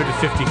going to give it a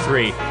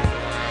 53. You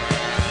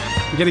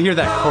got to hear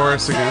that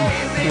chorus again.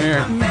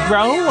 Here.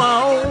 Bro,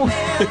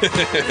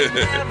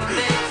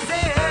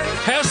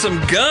 Have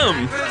some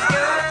gum.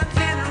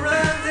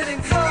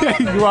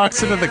 He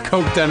walks into the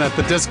Coke den at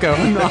the disco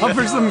and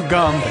offers them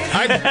gum.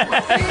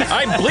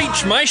 I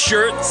bleach my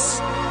shirts.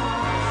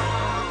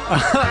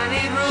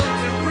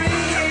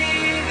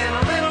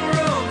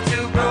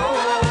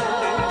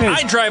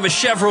 I drive a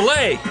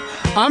Chevrolet.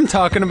 I'm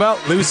talking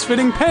about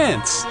loose-fitting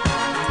pants.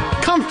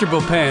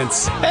 Comfortable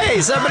pants.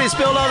 Hey, somebody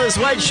spilled all this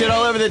white shit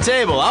all over the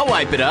table. I'll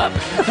wipe it up.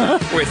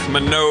 With my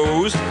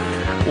nose.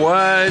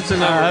 What's the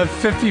number?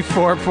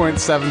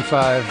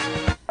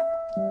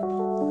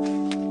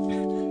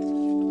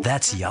 54.75.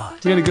 That's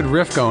yacht. We had a good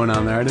riff going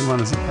on there. I didn't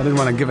want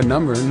to give a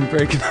number and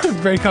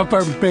break up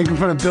our making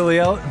fun of Bill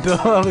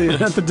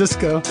Elliott at the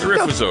disco. The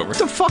riff was over. What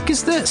the fuck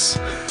is this?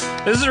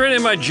 This is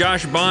written by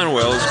Josh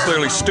Bonwell. It's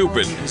clearly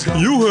stupid.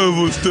 You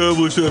have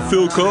established that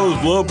Phil Collins,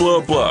 blah,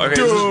 blah, blah. Okay,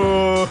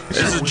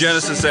 this is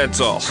Genesis, that's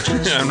all.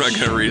 I'm not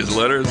going to read his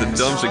letter. It's a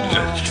dumb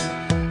suggestion.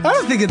 I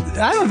don't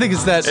think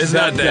it's that. It's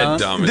not that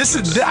dumb.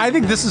 I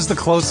think this is the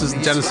closest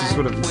Genesis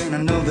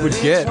would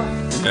get.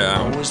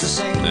 Yeah.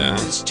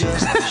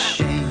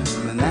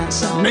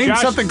 Name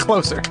Josh- something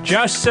closer.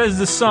 Josh says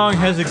the song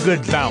has a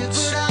good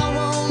bounce.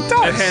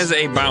 It has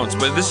a bounce,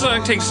 but this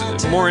song takes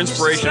more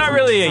inspiration. It's not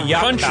really a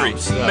yacht country.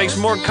 bounce, though. Makes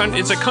more.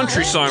 It's a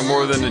country song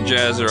more than a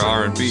jazz or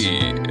R&B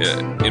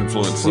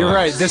influence. You're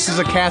right. This is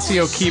a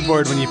Casio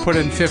keyboard when you put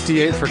in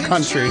 58 for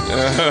country,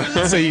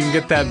 so you can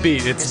get that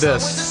beat. It's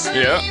this.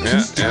 Yeah.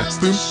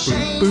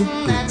 Boom, boom, boom, boom,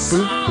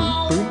 boom,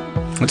 boom,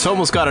 boom. It's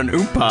almost got an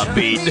oompa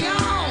beat.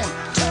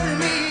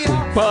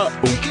 Oompa,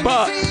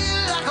 oompa.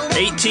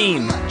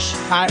 18.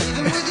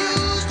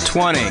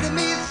 20.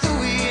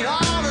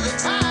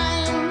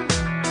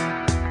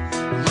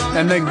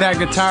 And then that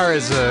guitar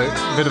is a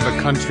bit of a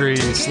country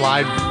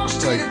slide,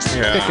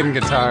 picking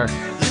guitar.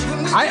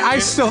 I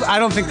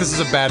don't think this is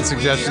a bad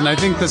suggestion. I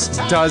think this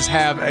does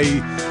have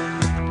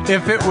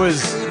if it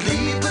was.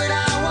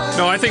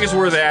 No, I think it's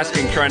worth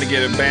asking. Trying to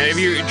get a band. If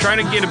you're trying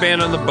to get a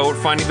band on the boat,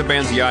 finding the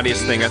band's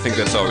yachtiest thing, I think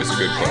that's always a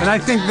good question. And I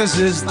think this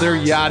is their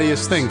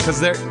yachtiest thing because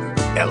there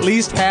at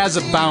least has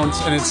a bounce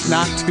and it's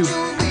not too.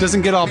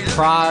 Doesn't get all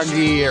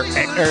proggy or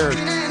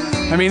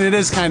I mean, it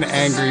is kind of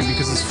angry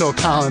because it's Phil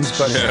Collins,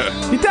 but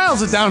he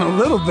dials it down a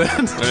little bit.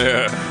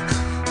 Yeah.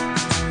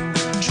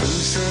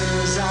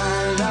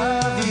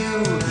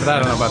 But I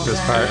don't know about this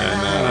part.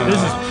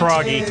 This is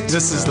proggy.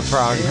 This is the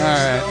prog. All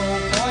right.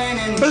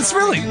 But it's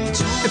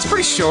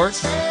pretty short.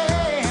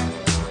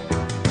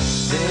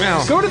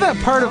 Well, Go to that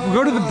part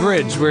go to the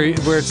bridge where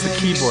it's the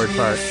keyboard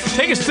part.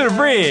 Take us to the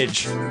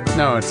bridge.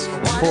 No, it's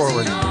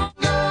forward. No,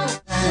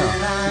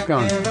 keep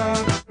going.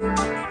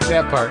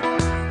 That part.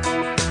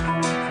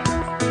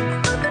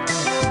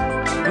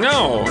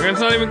 no, it's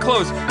not even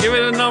close. Give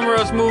it a number.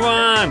 Let's move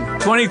on.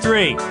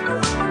 23. Nah,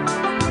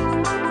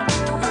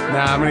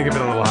 I'm gonna give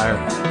it a little higher.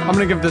 I'm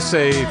gonna give this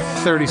a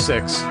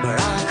 36.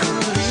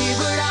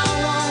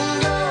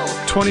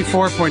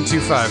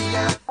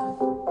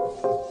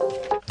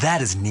 24.25.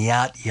 That is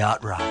Nyat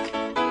Yacht Rock.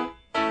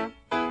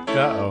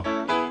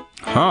 Uh-oh.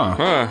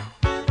 Huh.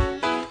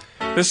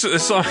 This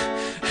song.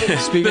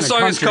 Speaking This of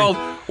song is country- called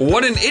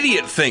 "What an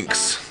Idiot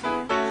Thinks."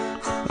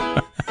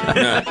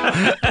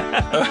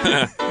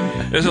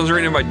 This one's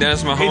written by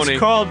Dennis Mahoney. It's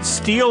called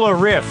Steal a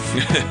Riff.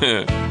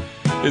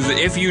 Is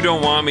 "If You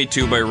Don't Want Me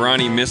To" by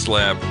Ronnie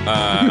Mislap.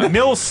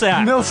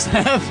 Millsap.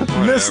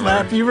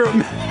 Mislap. You wrote.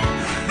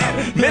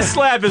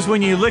 Mislap is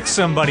when you lick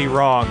somebody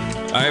wrong.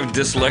 I have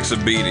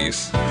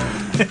dyslexibetes.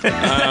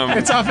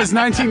 It's off his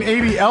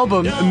 1980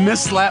 album,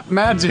 Mislap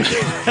Magic.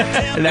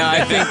 Now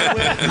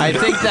I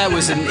think that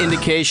was an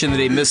indication that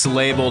he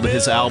mislabeled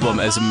his album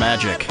as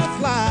Magic.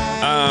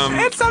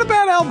 It's not a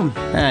bad album.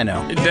 I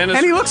know. Dennis,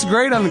 And he looks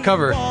great on the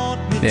cover.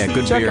 Yeah,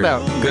 good Check beer. it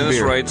out. Good Dennis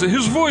beer. writes,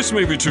 his voice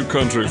may be too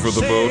country for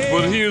the boat,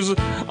 but he is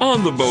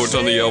on the boat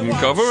on the album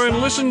cover, and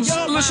listen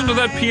to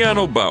that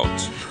piano bout.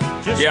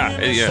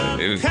 Yeah.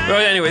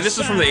 But anyway, this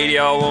is from the 80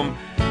 album,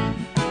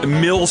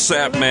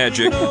 Millsap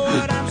Magic.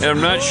 And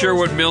I'm not sure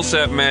what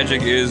Millsap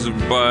Magic is,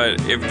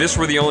 but if this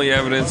were the only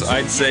evidence,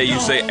 I'd say you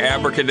say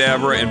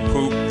abracadabra and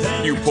poop,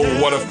 you pull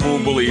What a Fool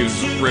Believes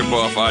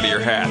ripoff out of your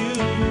hat.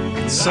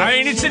 I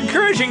mean, it's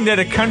encouraging that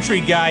a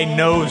country guy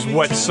knows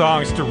what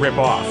songs to rip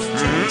off.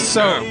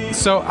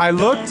 So I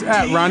looked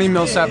at Ronnie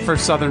Millsap for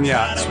Southern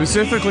Yacht,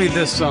 specifically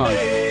this song.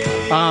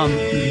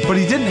 But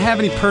he didn't have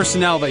any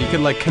personnel that you could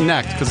like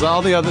connect, because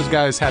all the other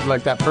guys had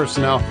like that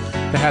personnel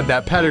that had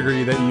that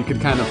pedigree that you could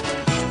kind of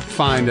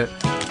find it.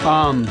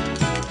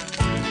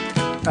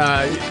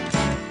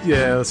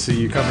 Yeah, let's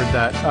see. You covered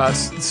that.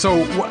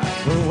 So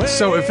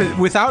if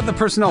without the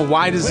personnel,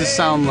 why does this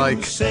sound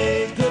like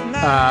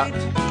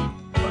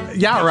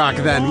yacht rock?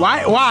 Then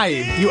why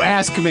you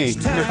ask me?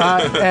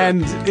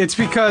 And it's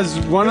because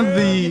one of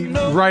the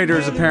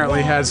writers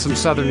apparently has some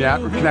Southern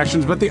yacht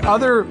connections, but the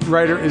other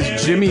writer is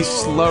Jimmy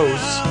Sloas.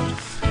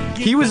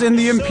 He was in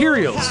the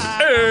Imperials.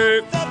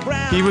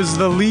 He was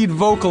the lead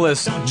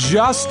vocalist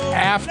just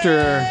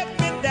after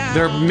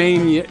their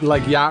main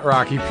like yacht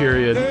rocky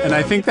period, and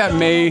I think that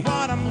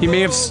he may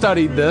have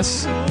studied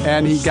this,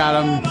 and he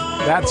got him.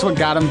 That's what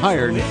got him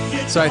hired.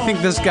 So I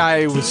think this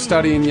guy was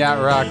studying yacht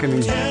rock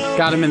and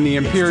got him in the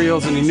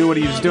Imperials, and he knew what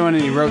he was doing,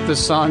 and he wrote this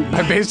song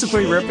by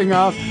basically ripping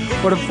off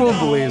What a Fool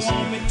Believes.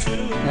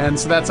 And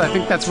so I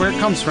think that's where it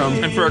comes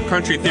from. And for a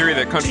country theory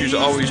that country's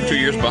always 2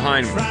 years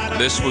behind,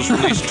 this was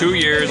released 2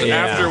 years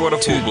after What a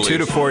Fool Believes. 2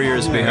 to 4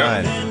 years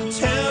behind.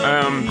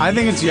 I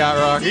think it's yacht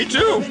rock. Me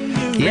too.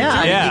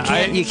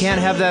 Yeah, you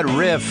can't have that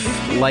riff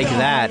like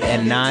that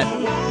and not.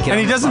 And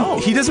he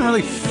doesn't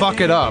really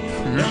fuck it up.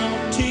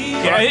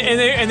 Yeah,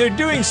 and they're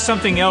doing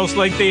something else.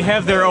 Like they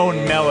have their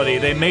own melody.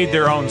 They made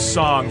their own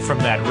song from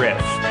that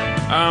riff.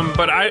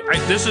 But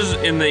this is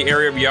in the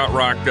area of yacht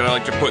rock that I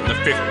like to put in the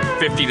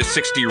 50 to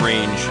 60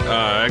 range.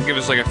 I'd give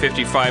us like a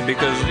 55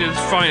 because it's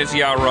fine. It's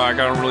yacht rock.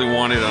 I don't really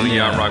want it on a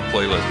yacht rock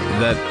playlist.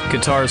 That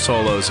guitar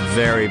solo is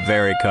very,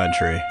 very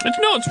country.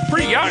 It's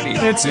pretty yachty.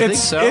 I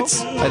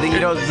think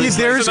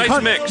There's a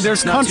nice mix.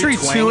 There's country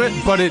to it,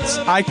 but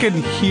I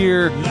can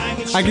hear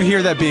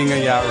that being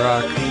a yacht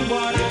rock.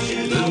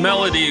 The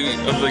melody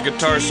of the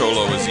guitar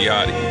solo is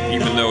yachty,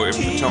 even though if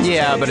the tone.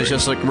 Yeah, but it's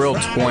just like real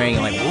twang,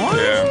 like what?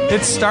 Yeah.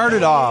 It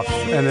started off,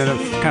 and then it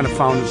kind of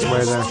found its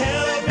way there.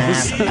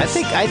 I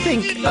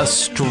think a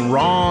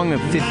strong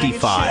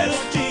 55.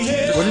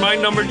 What's my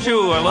number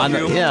 2? I love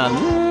you. Yeah.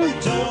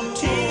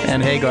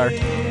 And Hagar.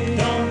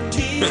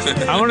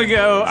 I'm gonna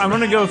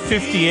go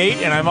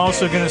 58, and I'm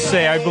also gonna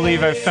say I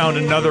believe I've found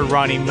another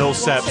Ronnie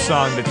Millsap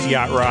song that's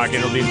yacht rock, and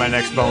it'll be my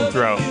next bone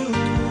throw.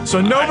 So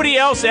nobody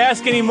else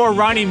ask any more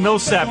Ronnie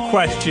Millsap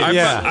questions.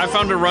 I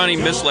found a Ronnie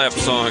Mislap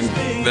song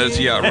that's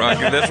yacht rock,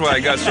 and that's why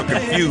I got so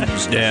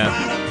confused. Yeah.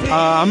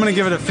 I'm going to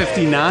give it a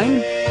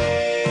 59.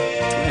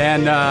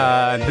 And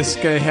this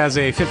guy has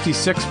a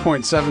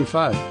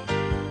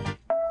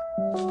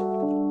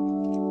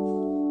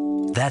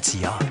 56.75. That's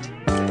yacht.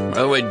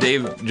 By the way,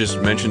 Dave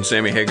just mentioned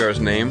Sammy Hagar's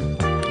name.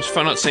 I just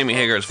found out Sammy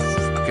Hagar's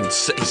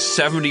he's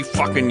 70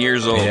 fucking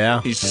years old.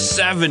 Yeah. He's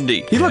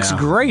 70. He looks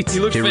great. He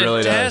looks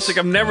really fantastic.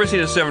 does. I've never seen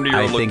a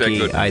 70-year-old look that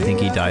good. I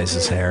think he dyes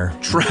his hair.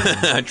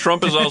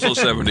 Trump is also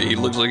 70. He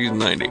looks like he's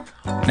 90.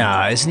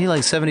 Nah, isn't he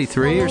like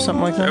 73 or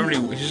something like that?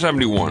 70, he's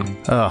 71.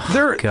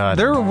 Oh, God.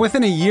 They're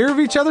within a year of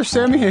each other,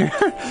 Sammy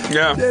Hagar.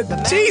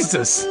 Yeah.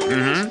 Jesus.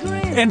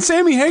 Mm-hmm. And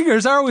Sammy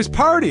Hagar's always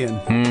partying.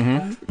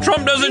 Mm-hmm.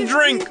 Trump doesn't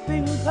drink.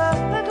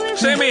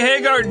 Sammy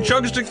Hagar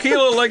chugs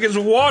tequila like it's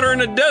water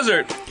in a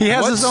desert. He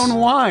has his own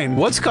wine.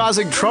 What's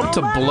causing Trump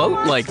to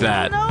bloat like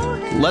that?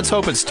 Let's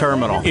hope it's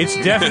terminal. It's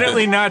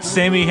definitely not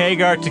Sammy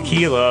Hagar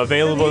tequila,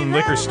 available in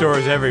liquor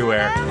stores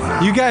everywhere.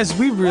 You guys,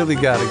 we really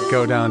got to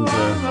go down to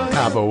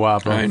Cabo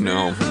Wabo. I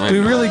know. We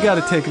really got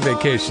to take a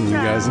vacation, you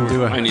guys, and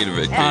do it. I need a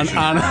vacation.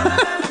 On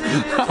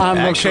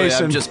Actually,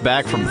 location. I'm just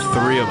back from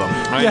 3 of them.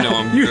 I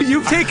know.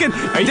 You've taken,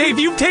 Dave,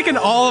 you've taken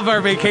all of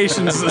our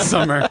vacations this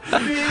summer.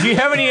 Do you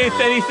have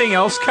anything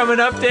else coming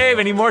up, Dave?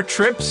 Any more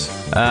trips?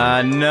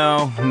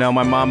 No.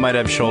 My mom might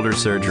have shoulder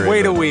surgery.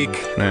 Wait a week.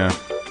 Yeah.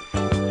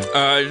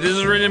 This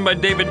is written by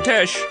David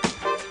Tesh.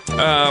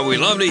 We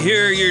love to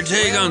hear your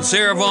take on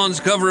Sarah Vaughan's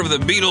cover of the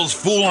Beatles'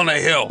 Fool on a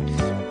Hill.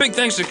 Big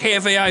thanks to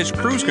KFAI's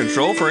Cruise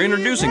Control for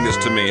introducing this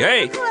to me.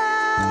 Hey,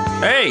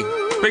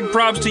 big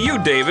props to you,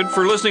 David,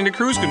 for listening to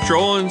Cruise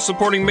Control and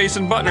supporting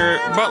Mason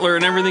Butler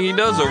and everything he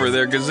does over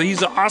there, because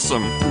he's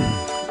awesome.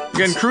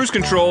 Again, Cruise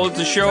Control, it's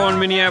a show on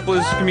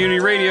Minneapolis Community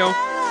Radio.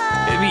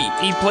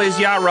 He plays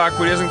yacht rock,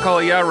 but he doesn't call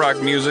it yacht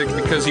rock music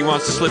because he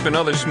wants to slip in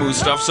other smooth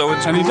stuff, so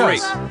it's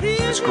great.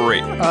 It's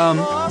great.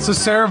 So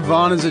Sarah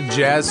Vaughan is a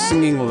jazz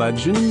singing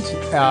legend.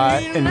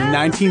 In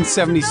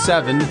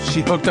 1977,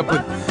 she hooked up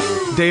with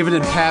David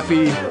and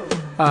Pappy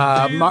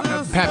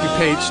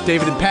Page,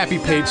 David and Pappy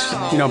Page,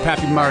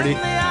 Pappy Marty,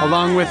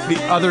 along with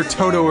the other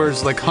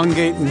Totoers like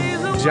Hungate and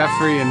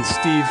Jeffrey and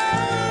Steve.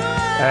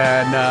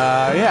 And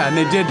and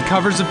they did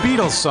covers of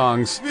Beatles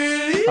songs.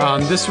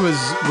 This was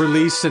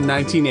released in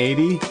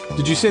 1980.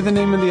 Did you say the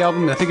name of the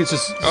album? I think it's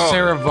just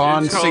Sarah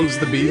Vaughan it's called- Sings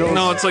the Beatles.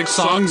 No, it's like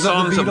Songs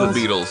of the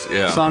Beatles.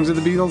 Yeah. Songs of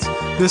the Beatles.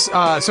 This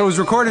so it was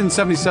recorded in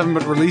 77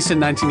 but released in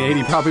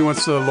 1980. Probably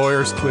once the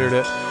lawyers cleared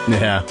it.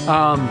 Yeah.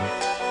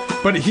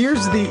 But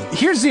here's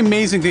the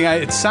amazing thing.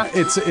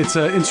 It's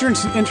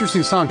an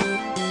interesting song.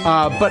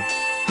 But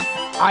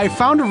I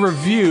found a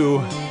review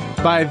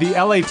by the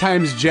LA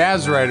Times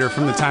jazz writer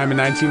from the time in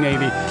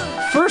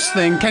 1980. First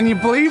thing, can you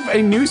believe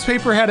a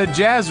newspaper had a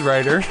jazz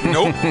writer?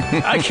 Nope.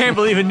 I can't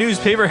believe a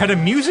newspaper had a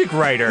music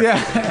writer.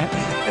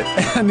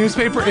 Yeah, a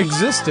newspaper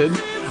existed.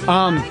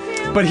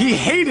 But he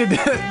hated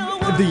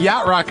the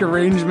yacht rock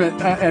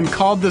arrangement and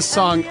called this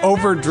song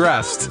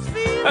overdressed.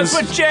 That's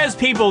what jazz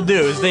people do,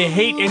 is they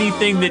hate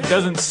anything that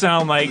doesn't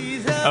sound like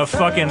a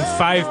fucking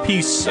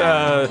 5-piece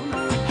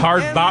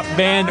hard bop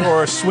band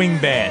or a swing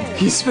band.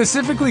 He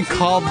specifically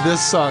called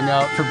this song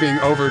out for being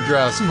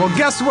overdressed. Well,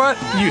 guess what,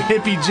 you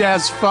hippie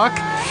jazz fuck?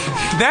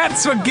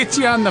 That's what gets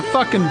you on the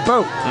fucking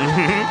boat.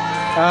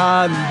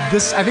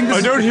 I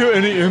don't hear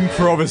any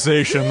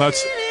improvisation.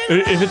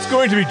 If it's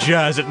going to be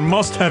jazz, it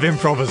must have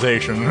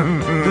improvisation.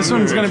 This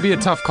one's going to be a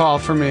tough call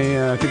for me.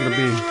 I think it'll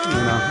be,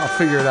 I'll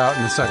figure it out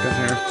in a second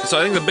here. So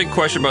I think the big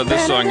question about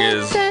this song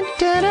is,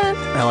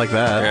 I like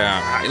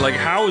that. like,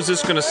 how is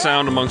this going to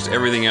sound amongst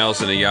everything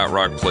else in a yacht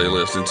rock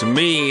playlist? And to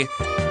me,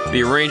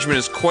 the arrangement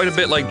is quite a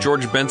bit like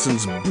George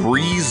Benson's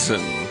Breezin',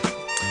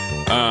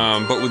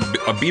 but with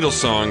a Beatles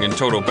song and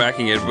Toto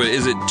backing it. But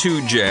is it too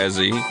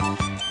jazzy?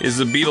 Is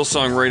the Beatles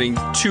songwriting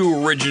too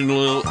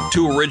original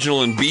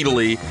and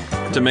Beatley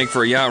to make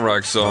for a yacht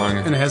rock song?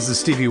 And it has the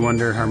Stevie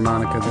Wonder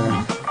harmonica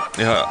there.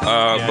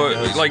 Yeah,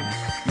 but like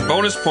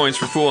bonus points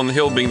for Fool on the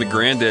Hill being the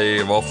granddaddy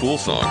of all Fool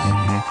songs,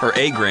 or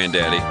a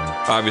granddaddy.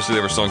 Obviously,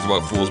 there were songs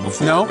about fools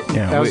before. No, but-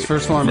 that was the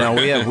first one. No,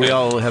 we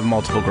all have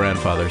multiple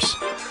grandfathers.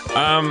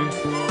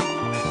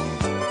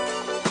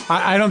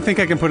 I don't think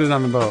I can put it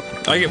on the boat.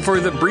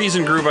 For the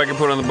Breezin' group, I can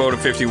put on the boat at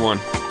 51.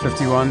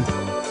 51.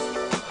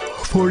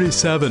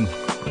 47.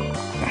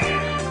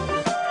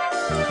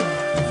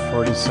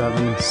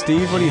 47.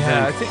 Steve, what do you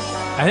think?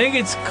 I think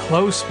it's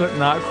close, but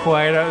not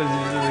quite.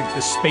 Like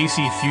the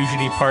spacey,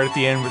 fusiony part at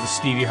the end with the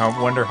Stevie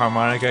Wonder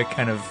harmonica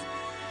kind of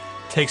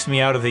takes me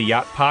out of the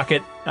yacht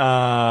pocket.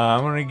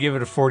 I'm going to give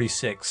it a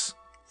 46.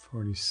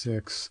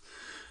 46.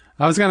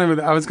 I was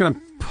gonna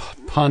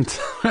punt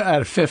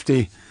at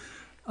 50.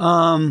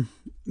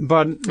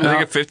 But I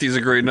think a 50 is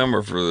a great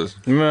number for this.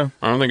 Yeah.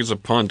 I don't think it's a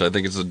punt. I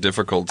think it's a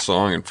difficult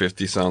song, and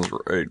 50 sounds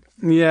right.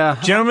 yeah,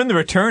 Gentlemen, the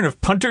return of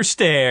Punter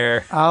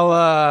Stare.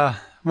 I'll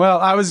well,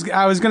 I was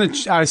going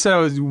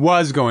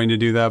to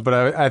do that, but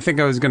I think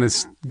I was going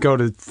to go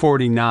to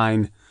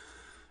 49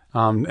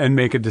 and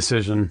make a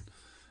decision.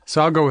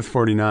 So I'll go with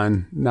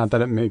 49. Not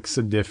that it makes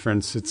a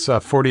difference. It's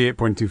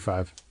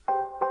 48.25.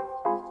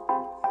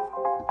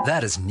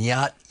 That is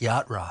Nyat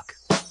Yacht Rock.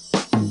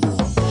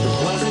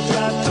 Was it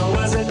yacht or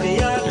was it the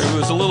yacht? It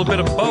was a little bit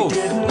of both.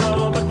 Didn't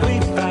know, but we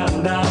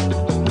found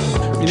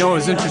out. You know, it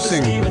was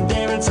interesting. Stephen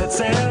David set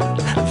sail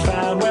and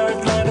found where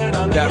it landed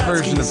on the That yacht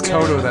version of ski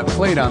Toto that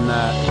played on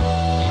that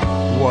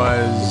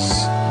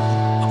was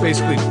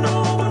basically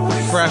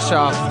fresh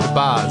off the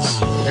Boz.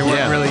 They weren't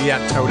Yeah. really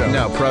yet Toto.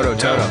 No, Proto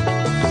Toto.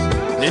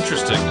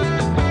 Interesting.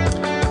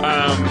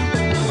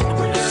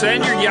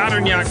 Send your Yacht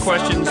or Yacht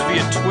questions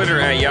via Twitter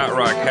at Yacht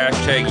Rock,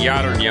 hashtag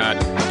Yacht or Yacht.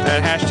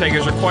 That hashtag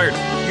is required.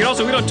 You can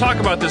also, we don't talk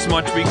about this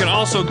much, but you can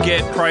also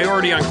get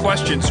priority on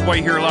questions. That's why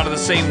you hear a lot of the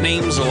same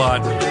names a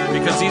lot,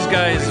 because these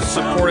guys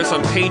support us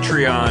on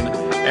Patreon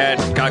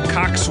at a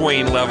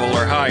Coxswain level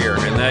or higher,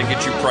 and that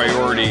gets you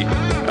priority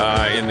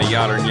in the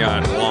Yacht or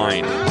Yacht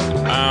line.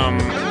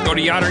 Go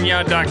to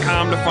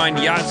yachtoryacht.com to find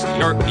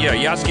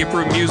Yachtski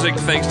approved music.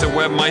 Thanks to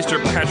webmeister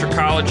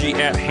Patrickology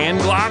at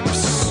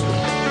Handglops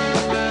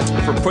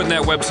for putting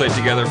that website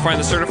together. Find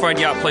the Certified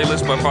Yacht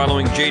playlist by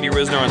following JD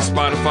Risner on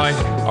Spotify.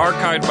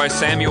 Archived by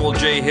Samuel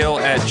J. Hill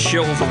at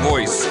Chill the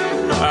Voice.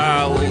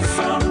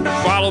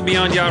 Follow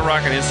Beyond Yacht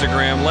Rock on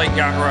Instagram. Like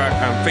Yacht Rock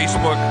on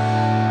Facebook.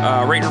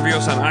 Rate and review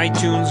us on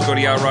iTunes. Go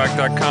to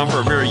yachtrock.com for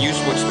a very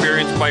useful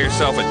experience. Buy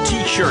yourself a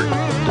t-shirt,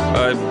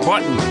 a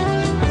button.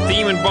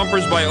 Theme and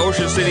bumpers by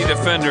Ocean City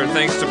Defender.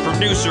 Thanks to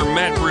producer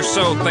Matt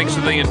Brousseau. Thanks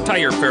to the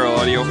entire Feral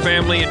Audio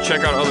family. And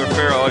check out other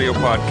Feral Audio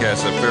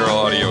podcasts at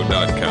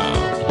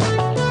feralaudio.com.